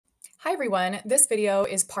Hi everyone, this video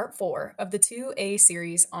is part 4 of the 2A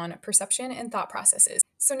series on perception and thought processes.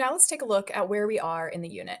 So now let's take a look at where we are in the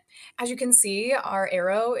unit. As you can see, our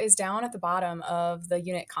arrow is down at the bottom of the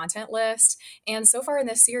unit content list, and so far in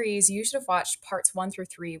this series, you should have watched parts 1 through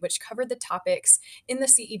 3, which covered the topics in the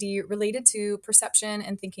CED related to perception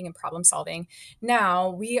and thinking and problem solving. Now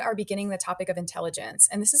we are beginning the topic of intelligence,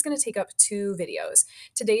 and this is going to take up 2 videos.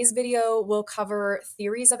 Today's video will cover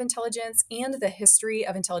theories of intelligence and the history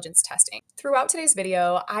of intelligence testing. Throughout today's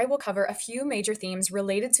video, I will cover a few major themes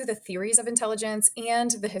related to the theories of intelligence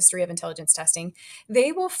and the history of intelligence testing.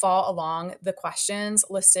 They will fall along the questions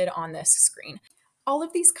listed on this screen. All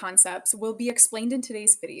of these concepts will be explained in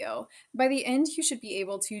today's video. By the end, you should be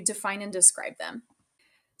able to define and describe them.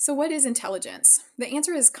 So, what is intelligence? The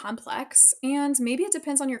answer is complex, and maybe it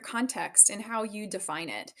depends on your context and how you define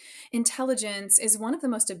it. Intelligence is one of the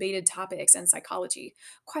most debated topics in psychology.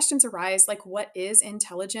 Questions arise like, what is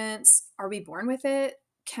intelligence? Are we born with it?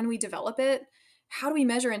 Can we develop it? How do we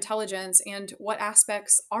measure intelligence, and what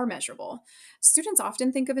aspects are measurable? Students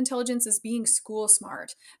often think of intelligence as being school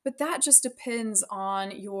smart, but that just depends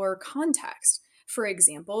on your context. For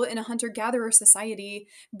example, in a hunter gatherer society,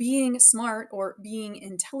 being smart or being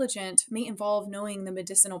intelligent may involve knowing the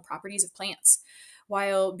medicinal properties of plants,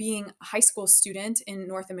 while being a high school student in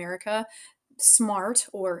North America, smart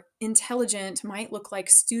or intelligent might look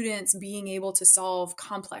like students being able to solve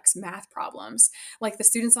complex math problems, like the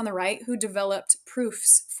students on the right who developed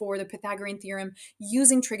proofs for the Pythagorean theorem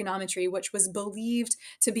using trigonometry, which was believed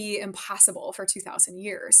to be impossible for 2,000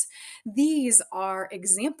 years. These are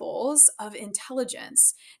examples of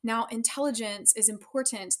intelligence. Now, intelligence is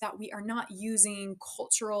important that we are not using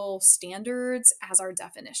cultural standards as our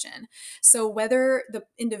definition. So, whether the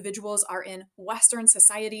individuals are in Western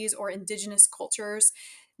societies or indigenous cultures,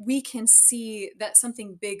 we can see that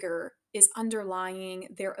something bigger is underlying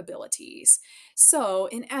their abilities. So,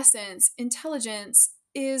 in essence, intelligence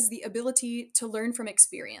is the ability to learn from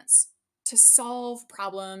experience, to solve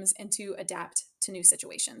problems, and to adapt to new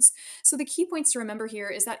situations. So, the key points to remember here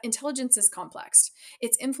is that intelligence is complex.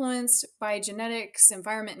 It's influenced by genetics,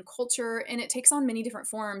 environment, and culture, and it takes on many different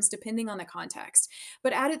forms depending on the context.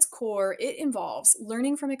 But at its core, it involves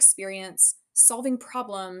learning from experience, solving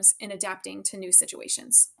problems, and adapting to new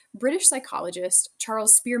situations. British psychologist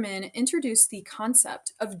Charles Spearman introduced the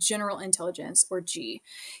concept of general intelligence, or G.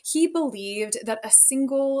 He believed that a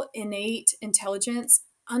single innate intelligence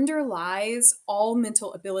underlies all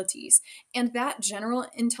mental abilities, and that general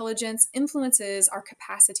intelligence influences our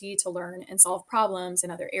capacity to learn and solve problems in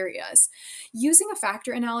other areas. Using a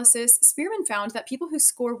factor analysis, Spearman found that people who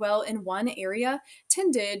score well in one area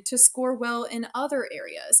tended to score well in other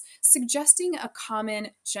areas, suggesting a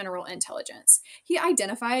common general intelligence. He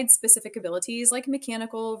identified specific abilities like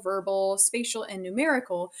mechanical, verbal, spatial, and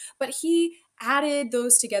numerical, but he added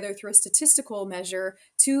those together through a statistical measure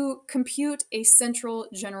to compute a central,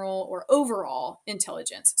 general, or overall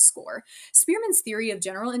intelligence score. Spearman's theory of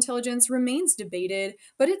general intelligence remains debated,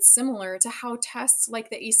 but it's similar to how tests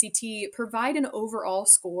like the ACT provide an overall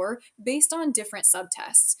score based on different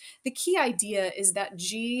subtests. The key idea is that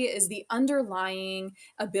G is the underlying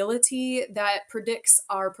ability that predicts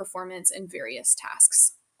our performance in various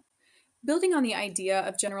tasks. Building on the idea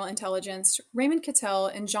of general intelligence, Raymond Cattell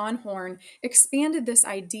and John Horn expanded this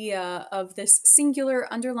idea of this singular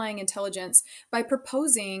underlying intelligence by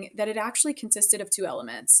proposing that it actually consisted of 2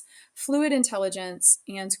 elements: fluid intelligence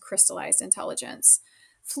and crystallized intelligence.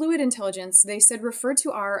 Fluid intelligence, they said, referred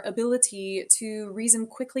to our ability to reason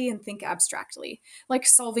quickly and think abstractly, like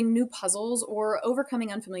solving new puzzles or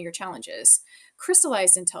overcoming unfamiliar challenges.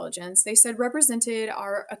 Crystallized intelligence, they said, represented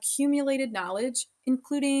our accumulated knowledge,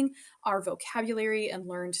 including our vocabulary and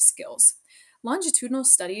learned skills. Longitudinal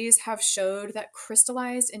studies have showed that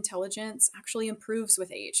crystallized intelligence actually improves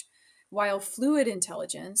with age, while fluid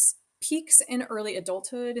intelligence peaks in early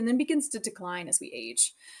adulthood and then begins to decline as we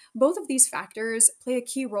age. Both of these factors play a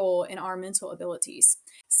key role in our mental abilities.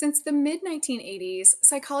 Since the mid 1980s,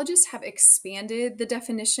 psychologists have expanded the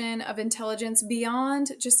definition of intelligence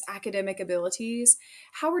beyond just academic abilities.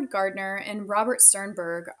 Howard Gardner and Robert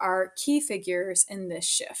Sternberg are key figures in this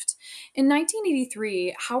shift. In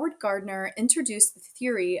 1983, Howard Gardner introduced the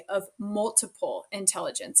theory of multiple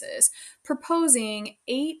intelligences, proposing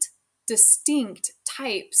 8 distinct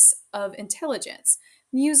types of intelligence: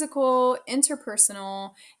 musical,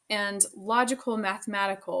 interpersonal, and logical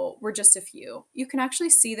mathematical were just a few. You can actually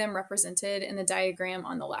see them represented in the diagram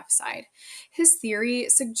on the left side. His theory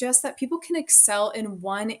suggests that people can excel in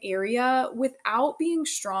one area without being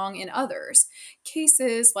strong in others.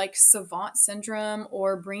 Cases like savant syndrome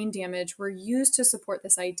or brain damage were used to support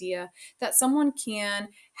this idea that someone can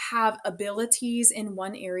have abilities in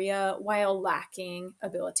one area while lacking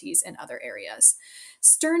abilities in other areas.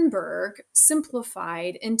 Sternberg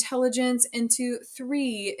simplified intelligence into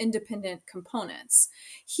three independent components.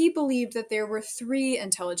 He believed that there were three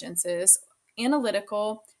intelligences: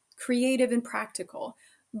 analytical, creative, and practical.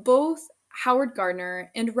 Both Howard Gardner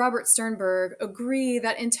and Robert Sternberg agree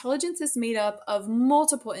that intelligence is made up of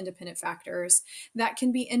multiple independent factors that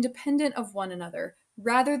can be independent of one another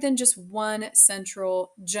rather than just one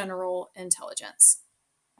central general intelligence.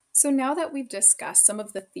 So, now that we've discussed some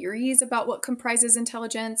of the theories about what comprises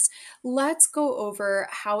intelligence, let's go over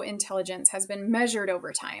how intelligence has been measured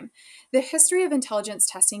over time. The history of intelligence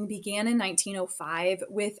testing began in 1905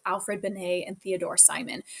 with Alfred Binet and Theodore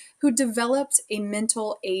Simon, who developed a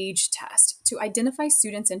mental age test to identify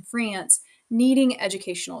students in France needing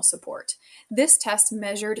educational support. This test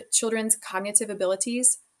measured children's cognitive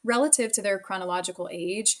abilities relative to their chronological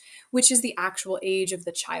age, which is the actual age of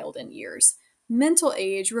the child in years. Mental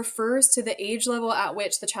age refers to the age level at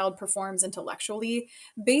which the child performs intellectually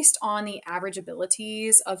based on the average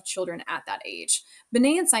abilities of children at that age.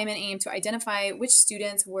 Binet and Simon aimed to identify which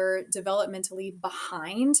students were developmentally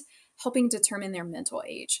behind, helping determine their mental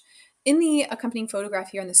age. In the accompanying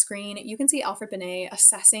photograph here on the screen, you can see Alfred Binet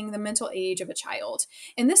assessing the mental age of a child.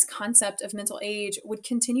 And this concept of mental age would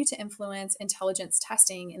continue to influence intelligence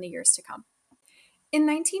testing in the years to come. In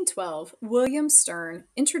 1912, William Stern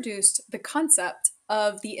introduced the concept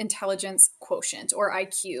of the intelligence quotient, or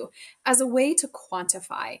IQ, as a way to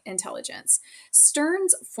quantify intelligence.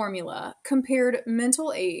 Stern's formula compared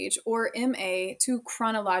mental age, or MA, to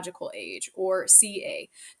chronological age, or CA,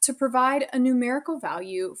 to provide a numerical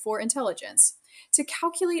value for intelligence. To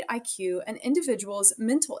calculate IQ, an individual's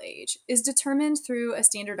mental age is determined through a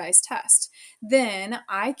standardized test. Then,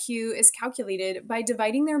 IQ is calculated by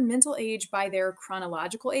dividing their mental age by their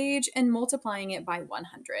chronological age and multiplying it by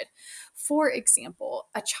 100. For example,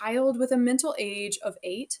 a child with a mental age of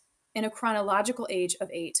 8 and a chronological age of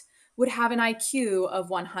 8 would have an IQ of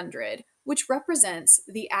 100, which represents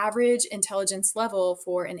the average intelligence level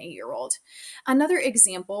for an 8-year-old. Another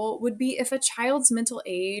example would be if a child's mental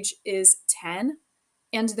age is 10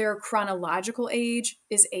 and their chronological age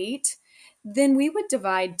is 8, then we would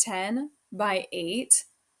divide 10 by 8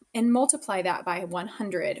 and multiply that by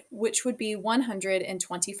 100, which would be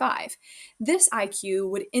 125. This IQ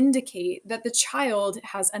would indicate that the child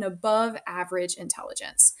has an above average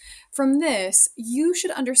intelligence. From this, you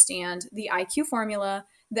should understand the IQ formula,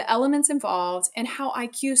 the elements involved, and how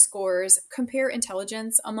IQ scores compare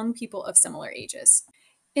intelligence among people of similar ages.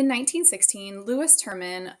 In 1916, Lewis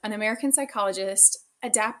Terman, an American psychologist,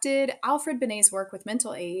 adapted Alfred Binet's work with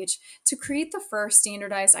mental age to create the first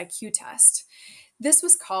standardized IQ test. This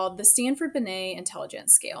was called the Stanford-Binet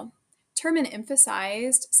Intelligence Scale. Terman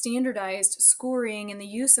emphasized standardized scoring and the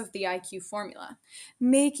use of the IQ formula,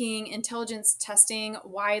 making intelligence testing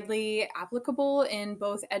widely applicable in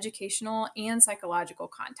both educational and psychological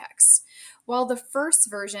contexts. While the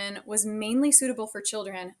first version was mainly suitable for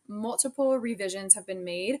children, multiple revisions have been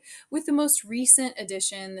made, with the most recent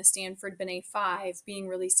edition, the Stanford Binet 5, being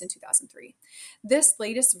released in 2003. This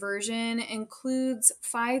latest version includes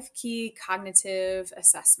 5 key cognitive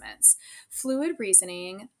assessments: fluid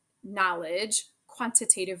reasoning, knowledge,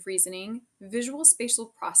 quantitative reasoning, visual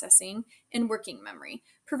spatial processing, and working memory,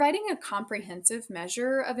 providing a comprehensive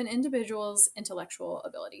measure of an individual's intellectual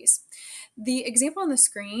abilities. The example on the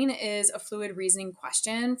screen is a fluid reasoning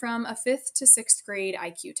question from a 5th to 6th grade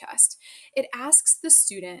IQ test. It asks the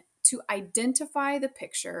student to identify the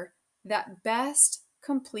picture that best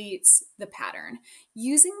completes the pattern.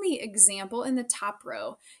 Using the example in the top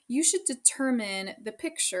row, you should determine the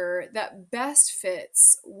picture that best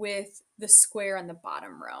fits with the square on the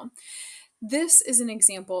bottom row. This is an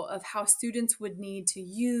example of how students would need to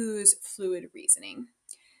use fluid reasoning.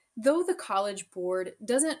 Though the College Board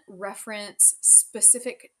doesn't reference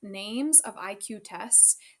specific names of IQ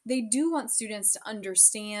tests, they do want students to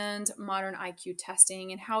understand modern IQ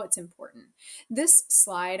testing and how it's important. This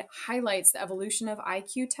slide highlights the evolution of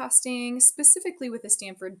IQ testing, specifically with the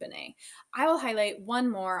Stanford Binet. I will highlight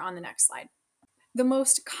one more on the next slide. The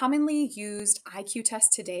most commonly used IQ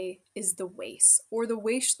test today is the WAIS, or the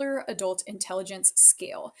Wechsler Adult Intelligence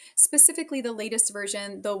Scale, specifically the latest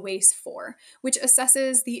version, the WAIS 4, which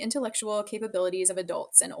assesses the intellectual capabilities of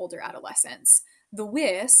adults and older adolescents. The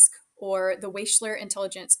WISC, or the Wechsler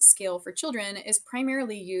Intelligence Scale for Children, is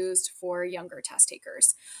primarily used for younger test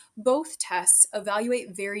takers. Both tests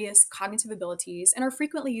evaluate various cognitive abilities and are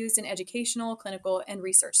frequently used in educational, clinical, and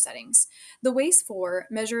research settings. The WAIS 4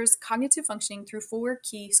 measures cognitive functioning through four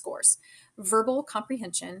key scores: verbal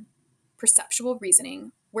comprehension, perceptual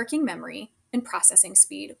reasoning, working memory, and processing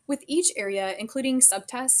speed, with each area including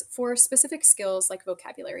subtests for specific skills like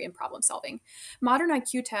vocabulary and problem solving. Modern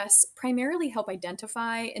IQ tests primarily help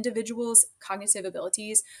identify individuals' cognitive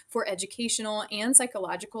abilities for educational and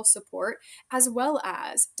psychological support, as well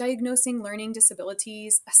as diagnosing learning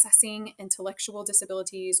disabilities, assessing intellectual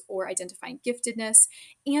disabilities, or identifying giftedness,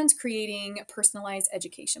 and creating personalized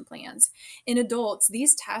education plans. In adults,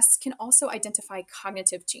 these tests can also identify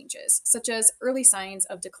cognitive changes, such as early signs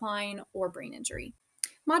of decline or brain injury.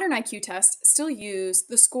 Modern IQ tests still use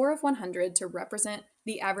the score of 100 to represent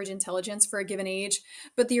the average intelligence for a given age,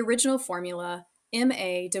 but the original formula,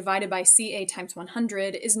 MA divided by CA times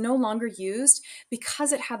 100, is no longer used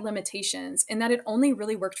because it had limitations and that it only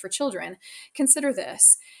really worked for children. Consider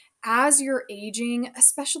this: as you're aging,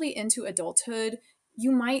 especially into adulthood, you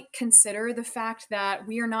might consider the fact that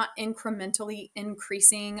we are not incrementally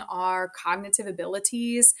increasing our cognitive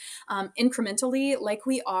abilities incrementally like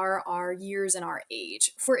we are our years and our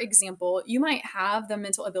age. For example, you might have the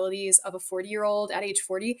mental abilities of a 40-year-old at age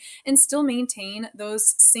 40 and still maintain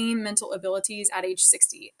those same mental abilities at age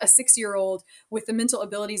 60. A 60-year-old with the mental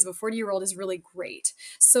abilities of a 40-year-old is really great.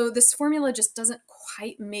 So this formula just doesn't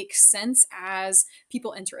quite make sense as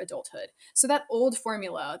people enter adulthood. So that old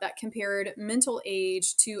formula that compared mental age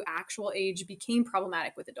to actual age became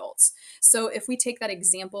problematic with adults. So if we take that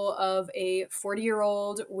example of a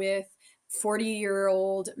 40-year-old with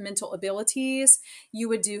 40-year-old mental abilities, you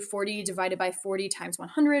would do 40 divided by 40 times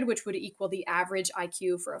 100, which would equal the average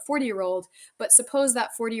IQ for a 40-year-old. But suppose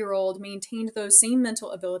that 40-year-old maintained those same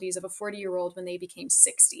mental abilities of a 40-year-old when they became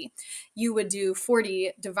 60. You would do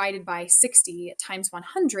 40 divided by 60 times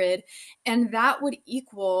 100, and that would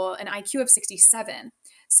equal an IQ of 67.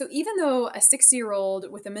 So even though a 60-year-old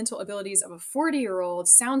with the mental abilities of a 40-year-old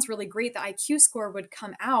sounds really great, the IQ score would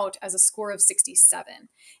come out as a score of 67.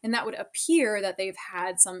 And that would appear that they've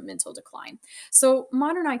had some mental decline. So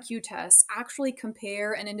modern IQ tests actually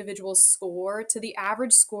compare an individual's score to the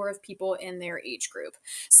average score of people in their age group.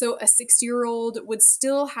 So a 60-year-old would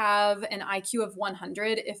still have an IQ of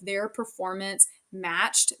 100 if their performance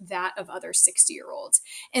matched that of other 60-year-olds.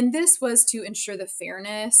 And this was to ensure the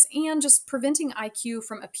fairness and just preventing IQ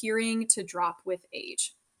from appearing to drop with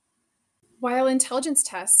age. While intelligence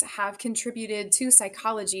tests have contributed to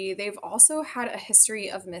psychology, they've also had a history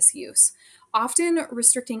of misuse, often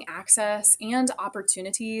restricting access and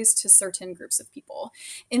opportunities to certain groups of people.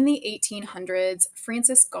 In the 1800s,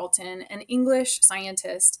 Francis Galton, an English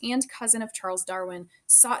scientist and cousin of Charles Darwin,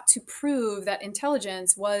 sought to prove that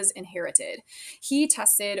intelligence was inherited. He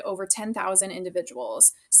tested over 10,000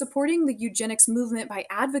 individuals, supporting the eugenics movement by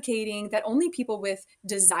advocating that only people with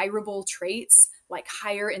desirable traits like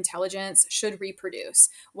higher intelligence should reproduce,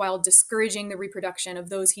 while discouraging the reproduction of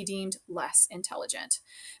those he deemed less intelligent.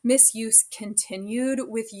 Misuse continued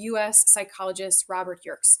with US psychologist Robert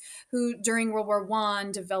Yerkes, who during World War I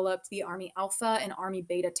developed the Army Alpha and Army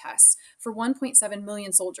Beta tests for 1.7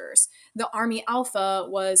 million soldiers. The Army Alpha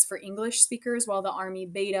was for English speakers, while the Army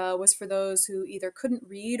Beta was for those who either couldn't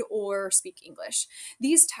read or speak English.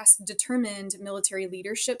 These tests determined military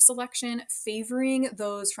leadership selection, favoring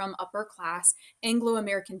those from upper class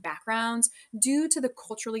Anglo-American backgrounds due to the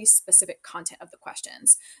culturally specific content of the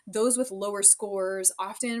questions. Those with lower scores,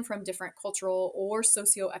 often from different cultural or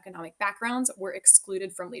socioeconomic backgrounds, were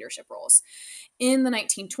excluded from leadership roles. In the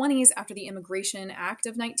 1920s, after the Immigration Act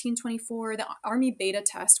of 1924, the Army Beta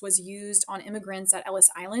test was used on immigrants at Ellis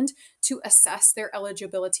Island to assess their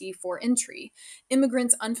eligibility for entry.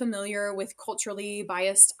 Immigrants unfamiliar with culturally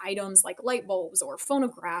biased items like light bulbs or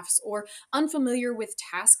phonographs, or unfamiliar with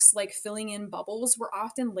tasks like filling in bubbles, were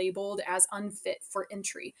often labeled as unfit for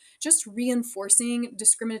entry, just reinforcing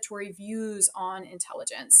discriminatory views on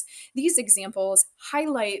intelligence. These examples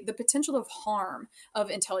highlight the potential of harm of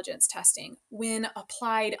intelligence testing when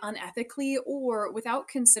applied unethically or without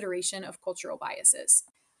consideration of cultural biases.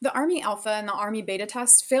 The Army Alpha and the Army Beta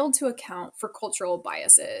test failed to account for cultural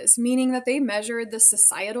biases, meaning that they measured the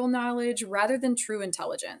societal knowledge rather than true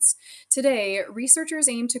intelligence. Today, researchers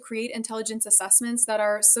aim to create intelligence assessments that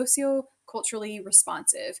are socio-culturally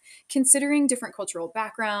responsive, considering different cultural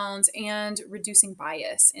backgrounds and reducing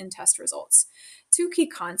bias in test results. Two key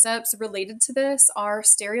concepts related to this are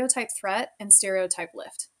stereotype threat and stereotype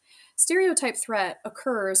lift. Stereotype threat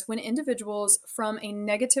occurs when individuals from a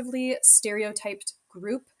negatively stereotyped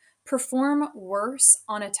group perform worse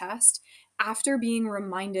on a test after being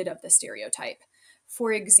reminded of the stereotype.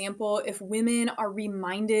 For example, if women are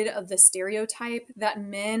reminded of the stereotype that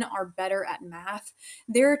men are better at math,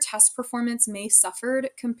 their test performance may suffer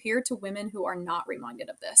compared to women who are not reminded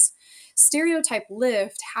of this. Stereotype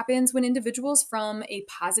lift happens when individuals from a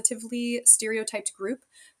positively stereotyped group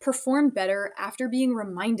perform better after being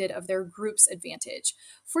reminded of their group's advantage.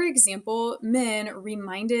 For example, men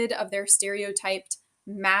reminded of their stereotyped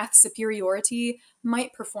math superiority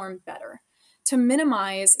might perform better. To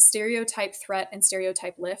minimize stereotype threat and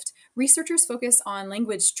stereotype lift, researchers focus on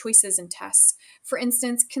language choices and tests. For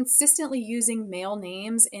instance, consistently using male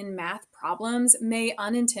names in math problems may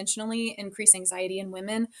unintentionally increase anxiety in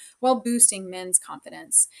women while boosting men's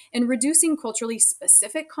confidence. And reducing culturally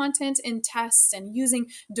specific content in tests and using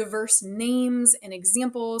diverse names and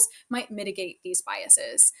examples might mitigate these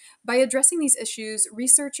biases. By addressing these issues,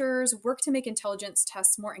 researchers work to make intelligence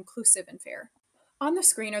tests more inclusive and fair. On the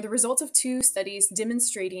screen are the results of two studies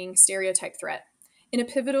demonstrating stereotype threat. In a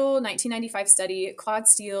pivotal 1995 study, Claude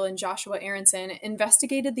Steele and Joshua Aronson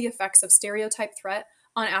investigated the effects of stereotype threat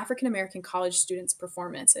on African American college students'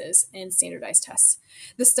 performances in standardized tests.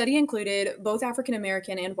 The study included both African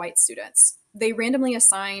American and white students. They randomly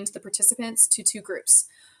assigned the participants to two groups.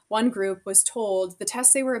 One group was told the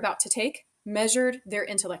test they were about to take measured their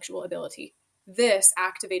intellectual ability. This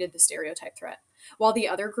activated the stereotype threat, while the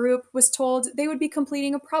other group was told they would be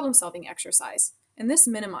completing a problem solving exercise, and this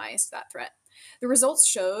minimized that threat. The results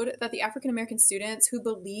showed that the African American students who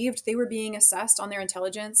believed they were being assessed on their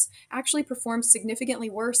intelligence actually performed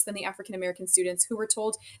significantly worse than the African American students who were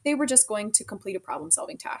told they were just going to complete a problem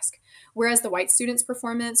solving task, whereas the white students'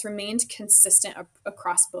 performance remained consistent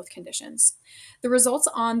across both conditions. The results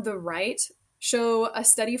on the right show a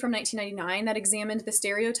study from 1999 that examined the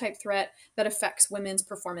stereotype threat that affects women's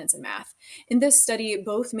performance in math. In this study,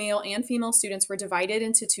 both male and female students were divided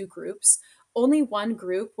into two groups. Only one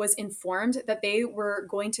group was informed that they were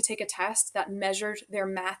going to take a test that measured their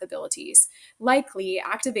math abilities, likely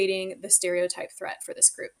activating the stereotype threat for this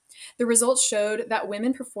group. The results showed that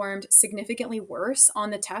women performed significantly worse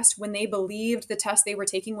on the test when they believed the test they were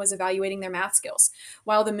taking was evaluating their math skills,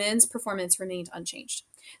 while the men's performance remained unchanged.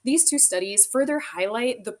 These two studies further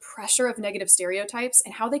highlight the pressure of negative stereotypes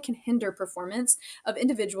and how they can hinder performance of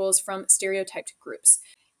individuals from stereotyped groups.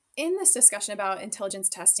 In this discussion about intelligence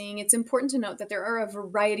testing, it's important to note that there are a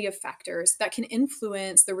variety of factors that can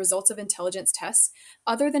influence the results of intelligence tests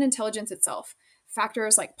other than intelligence itself.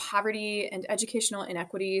 Factors like poverty and educational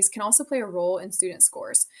inequities can also play a role in student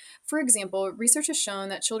scores. For example, research has shown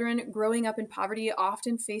that children growing up in poverty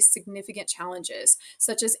often face significant challenges,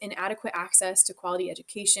 such as inadequate access to quality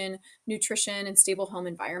education, nutrition, and stable home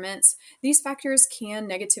environments. These factors can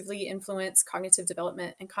negatively influence cognitive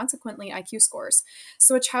development and consequently IQ scores.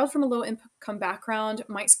 So, a child from a low income background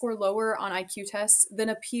might score lower on IQ tests than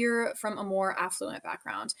a peer from a more affluent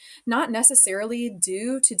background, not necessarily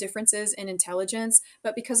due to differences in intelligence,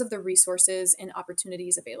 but because of the resources and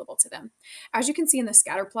opportunities available to them. As you can see in the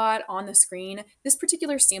scatter plot on the screen, this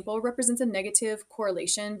particular sample represents a negative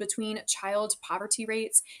correlation between child poverty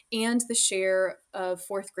rates and the share of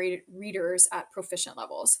fourth grade readers at proficient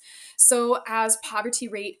levels. So, as poverty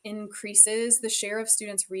rate increases, the share of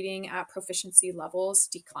students reading at proficiency levels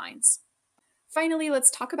declines. Finally, let's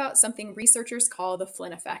talk about something researchers call the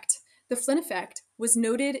Flynn effect. The Flynn effect was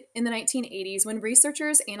noted in the 1980s when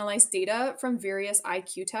researchers analyzed data from various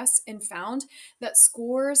IQ tests and found that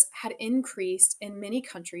scores had increased in many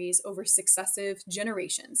countries over successive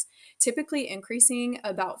generations, typically increasing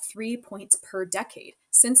about 3 points per decade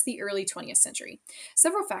since the early 20th century.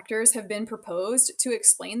 Several factors have been proposed to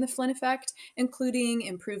explain the Flynn effect, including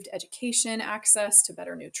improved education, access to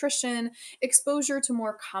better nutrition, exposure to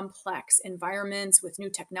more complex environments with new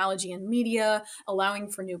technology and media,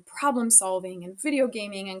 allowing for new problem solving and video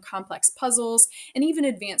gaming and complex puzzles, and even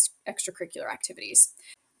advanced extracurricular activities.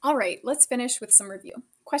 All right, let's finish with some review.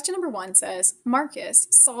 Question number 1 says, Marcus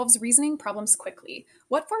solves reasoning problems quickly.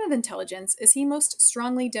 What form of intelligence is he most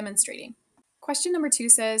strongly demonstrating? Question number 2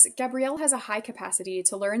 says, Gabrielle has a high capacity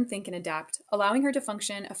to learn, think, and adapt, allowing her to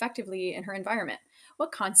function effectively in her environment.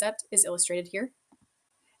 What concept is illustrated here?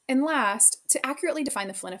 And last, to accurately define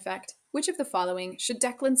the Flynn effect, which of the following should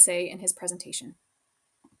Declan say in his presentation?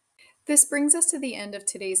 This brings us to the end of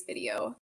today's video.